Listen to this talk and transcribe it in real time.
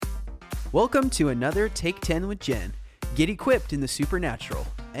Welcome to another Take 10 with Jen. Get equipped in the supernatural.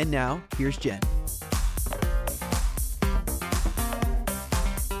 And now, here's Jen.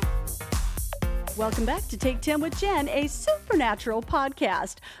 Welcome back to Take 10 with Jen, a supernatural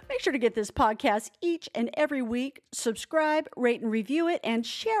podcast. Make sure to get this podcast each and every week. Subscribe, rate, and review it, and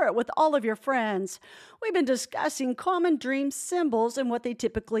share it with all of your friends. We've been discussing common dream symbols and what they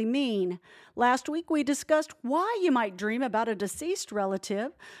typically mean. Last week, we discussed why you might dream about a deceased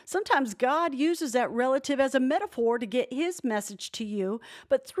relative. Sometimes God uses that relative as a metaphor to get his message to you,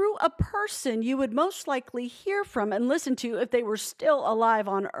 but through a person you would most likely hear from and listen to if they were still alive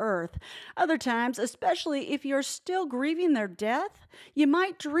on earth. Other times, especially if you're still grieving their death, you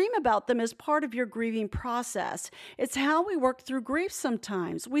might dream about them as part of your grieving process. It's how we work through grief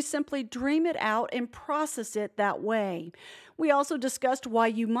sometimes. We simply dream it out and process it that way. We also discussed why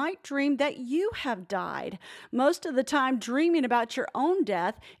you might dream that you have died. Most of the time, dreaming about your own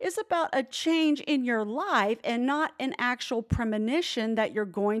death is about a change in your life and not an actual premonition that you're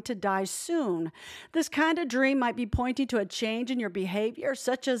going to die soon. This kind of dream might be pointing to a change in your behavior,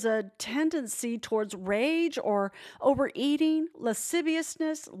 such as a tendency towards rage or overeating,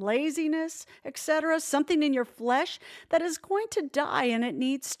 lasciviousness, laziness, etc., something in your flesh that is going to die and it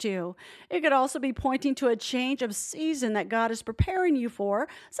needs to. It could also be pointing to a change of season that God is preparing you for,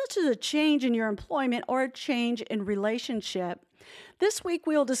 such as a change in your employment or a change in relationship. This week,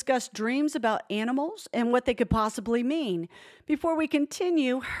 we'll discuss dreams about animals and what they could possibly mean. Before we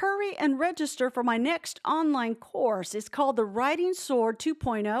continue, hurry and register for my next online course. It's called The Writing Sword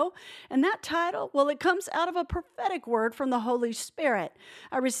 2.0, and that title, well, it comes out of a prophetic word from the Holy Spirit.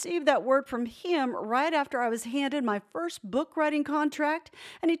 I received that word from him right after I was handed my first book writing contract,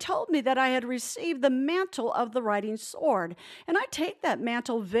 and he told me that I had received the mantle of the writing sword, and I take that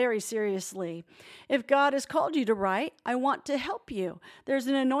mantle very seriously. If God has called you to write, I want to help you. There's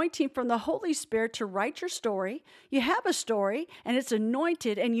an anointing from the Holy Spirit to write your story. You have a story, and it's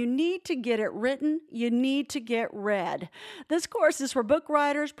anointed, and you need to get it written. You need to get read. This course is for book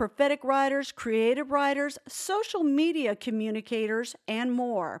writers, prophetic writers, creative writers, social media communicators, and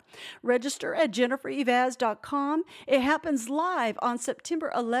more. Register at jenniferevaz.com. It happens live on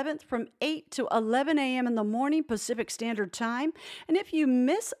September 11th from 8 to 11 a.m. in the morning Pacific Standard Time. And if you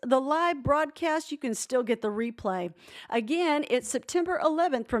miss the live broadcast, you can still get the replay. Again, it's September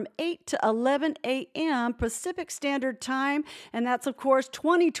 11th from 8 to 11 a.m. Pacific Standard Time, and that's, of course,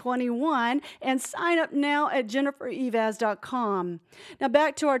 2021, and sign up now at jenniferevaz.com. Now,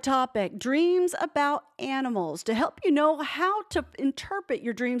 back to our topic, dreams about animals. To help you know how to interpret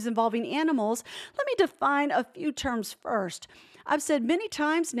your dreams involving animals, let me define a few terms first. I've said many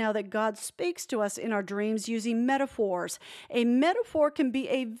times now that God speaks to us in our dreams using metaphors. A metaphor can be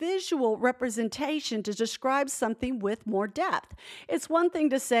a visual representation to describe something with more depth. It's one thing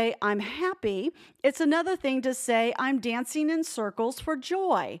to say, I'm happy. It's another thing to say, I'm dancing in circles for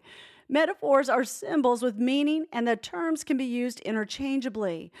joy. Metaphors are symbols with meaning, and the terms can be used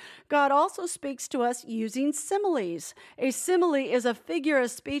interchangeably. God also speaks to us using similes. A simile is a figure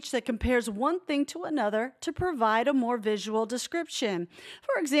of speech that compares one thing to another to provide a more visual description.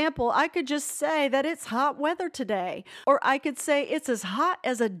 For example, I could just say that it's hot weather today, or I could say it's as hot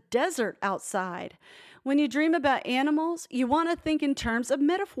as a desert outside. When you dream about animals, you want to think in terms of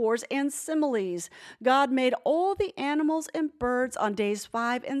metaphors and similes. God made all the animals and birds on days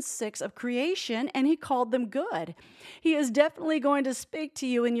 5 and 6 of creation, and he called them good. He is definitely going to speak to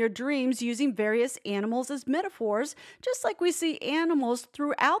you in your dreams using various animals as metaphors, just like we see animals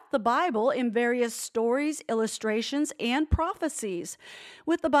throughout the Bible in various stories, illustrations, and prophecies.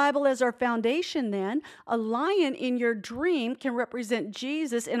 With the Bible as our foundation, then, a lion in your dream can represent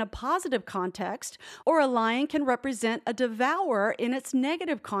Jesus in a positive context, or a lion can represent a devourer in its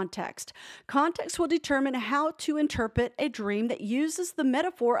negative context. Context will determine how to interpret a dream that uses the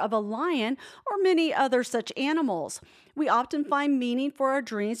metaphor of a lion or many other such animals. We often find meaning for our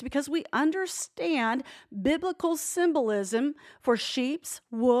dreams because we understand biblical symbolism for sheep,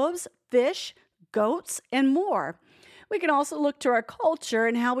 wolves, fish, goats, and more. We can also look to our culture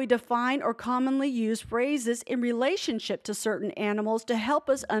and how we define or commonly use phrases in relationship to certain animals to help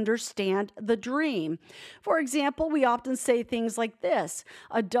us understand the dream. For example, we often say things like this: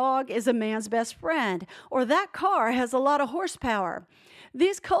 a dog is a man's best friend, or that car has a lot of horsepower.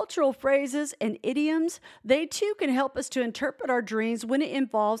 These cultural phrases and idioms, they too can help us to interpret our dreams when it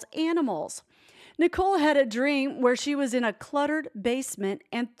involves animals. Nicole had a dream where she was in a cluttered basement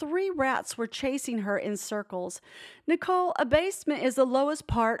and 3 rats were chasing her in circles. Nicole, a basement is the lowest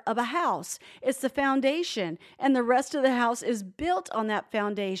part of a house. It's the foundation, and the rest of the house is built on that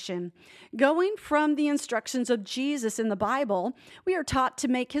foundation. Going from the instructions of Jesus in the Bible, we are taught to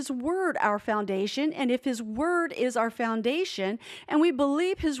make His Word our foundation, and if His Word is our foundation, and we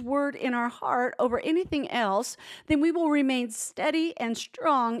believe His Word in our heart over anything else, then we will remain steady and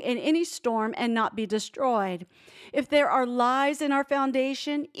strong in any storm and not be destroyed. If there are lies in our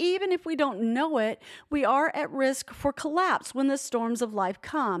foundation, even if we don't know it, we are at risk for collapse when the storms of life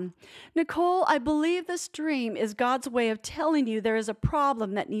come. Nicole, I believe this dream is God's way of telling you there is a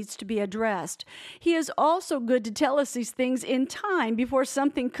problem that needs to be addressed. He is also good to tell us these things in time before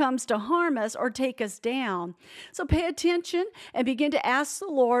something comes to harm us or take us down. So pay attention and begin to ask the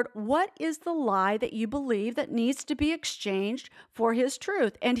Lord, what is the lie that you believe that needs to be exchanged for His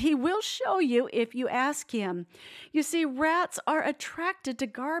truth? And He will show you if you ask Him. You see, rats are attracted to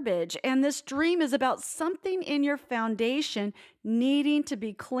garbage, and this dream is about something in your foundation needing to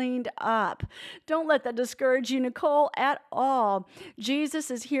be cleaned up. Don't let that discourage you, Nicole, at all.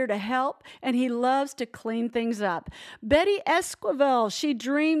 Jesus is here to help, and He loves to clean things up. Betty Esquivel, she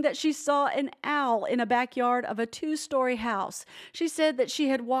dreamed that she saw an owl in a backyard of a 2-story house. She said that she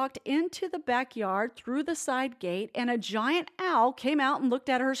had walked into the backyard through the side gate, and a giant owl came out and looked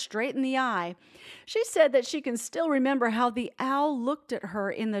at her straight in the eye. She said that she can still remember how the owl looked at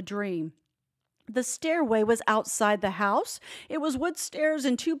her in the dream. The stairway was outside the house. It was wood stairs,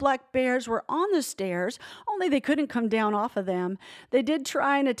 and 2 black bears were on the stairs, only they couldn't come down off of them. They did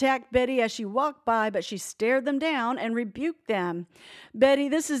try and attack Betty as she walked by, but she stared them down and rebuked them. Betty,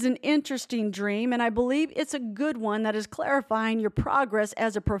 this is an interesting dream, and I believe it's a good one that is clarifying your progress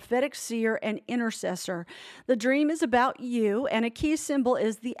as a prophetic seer and intercessor. The dream is about you, and a key symbol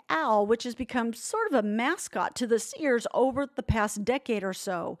is the owl, which has become sort of a mascot to the seers over the past decade or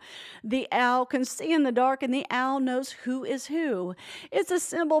so. The owl can see in the dark, and the owl knows who is who. It's a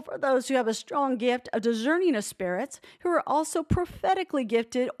symbol for those who have a strong gift of discerning of spirits, who are also prophetically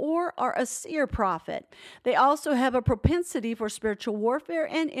gifted or are a seer prophet. They also have a propensity for spiritual warfare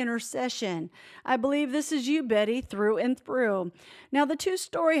and intercession. I believe this is you, Betty, through and through. Now, the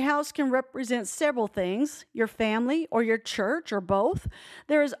 2-story house can represent several things, your family or your church or both.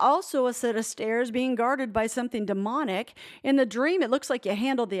 There is also a set of stairs being guarded by something demonic. In the dream, it looks like you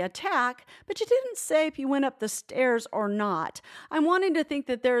handled the attack, but you didn't say if you went up the stairs or not. I'm wanting to think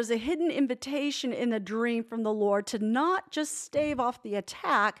that there is a hidden invitation in the dream from the Lord to not just stave off the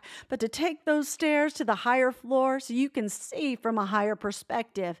attack, but to take those stairs to the higher floor so you can see from a higher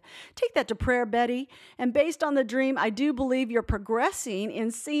perspective. Take that to prayer, Betty. And based on the dream, I do believe you're progressing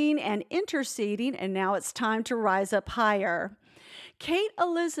in seeing and interceding, and now it's time to rise up higher. Kate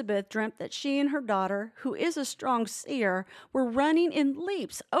Elizabeth dreamt that she and her daughter, who is a strong seer, were running in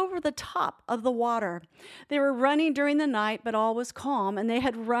leaps over the top of the water. They were running during the night, but all was calm, and they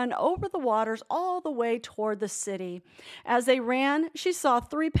had run over the waters all the way toward the city. As they ran, she saw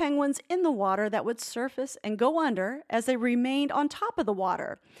 3 penguins in the water that would surface and go under as they remained on top of the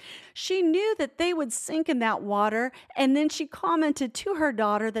water. She knew that they would sink in that water, and then she commented to her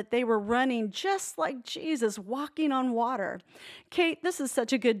daughter that they were running just like Jesus walking on water. Kate, this is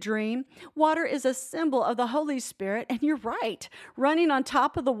such a good dream. Water is a symbol of the Holy Spirit, and you're right. Running on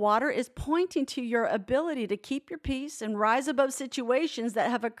top of the water is pointing to your ability to keep your peace and rise above situations that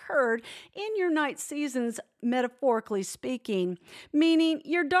have occurred in your night seasons, metaphorically speaking, meaning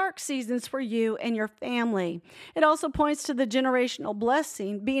your dark seasons for you and your family. It also points to the generational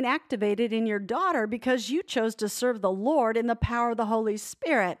blessing being activated in your daughter because you chose to serve the Lord in the power of the Holy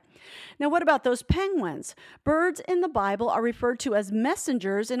Spirit. Now, what about those penguins? Birds in the Bible are referred to as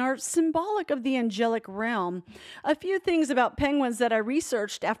messengers and are symbolic of the angelic realm. A few things about penguins that I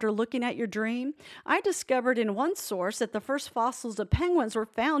researched after looking at your dream. I discovered in one source that the first fossils of penguins were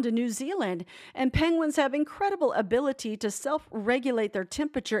found in New Zealand, and penguins have incredible ability to self-regulate their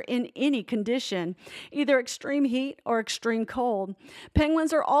temperature in any condition, either extreme heat or extreme cold.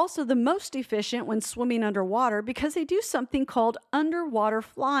 Penguins are also the most efficient when swimming underwater because they do something called underwater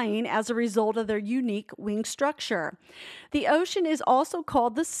flying as a result of their unique wing structure. The ocean is also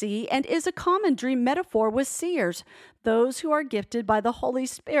called the sea and is a common dream metaphor with seers. those who are gifted by the Holy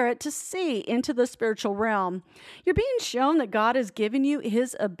Spirit to see into the spiritual realm. You're being shown that God has given you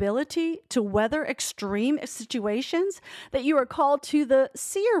His ability to weather extreme situations, that you are called to the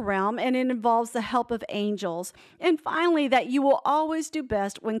seer realm, and it involves the help of angels. And finally, that you will always do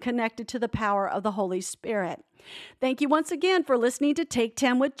best when connected to the power of the Holy Spirit. Thank you once again for listening to Take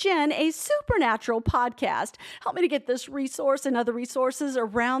 10 with Jen, a supernatural podcast. Help me to get this resource and other resources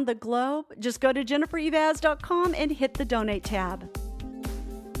around the globe. Just go to jenniferevaz.com and hit the donate tab.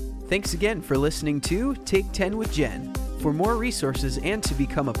 Thanks again for listening to Take 10 with Jen. For more resources and to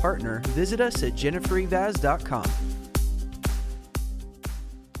become a partner, visit us at jenniferevaz.com.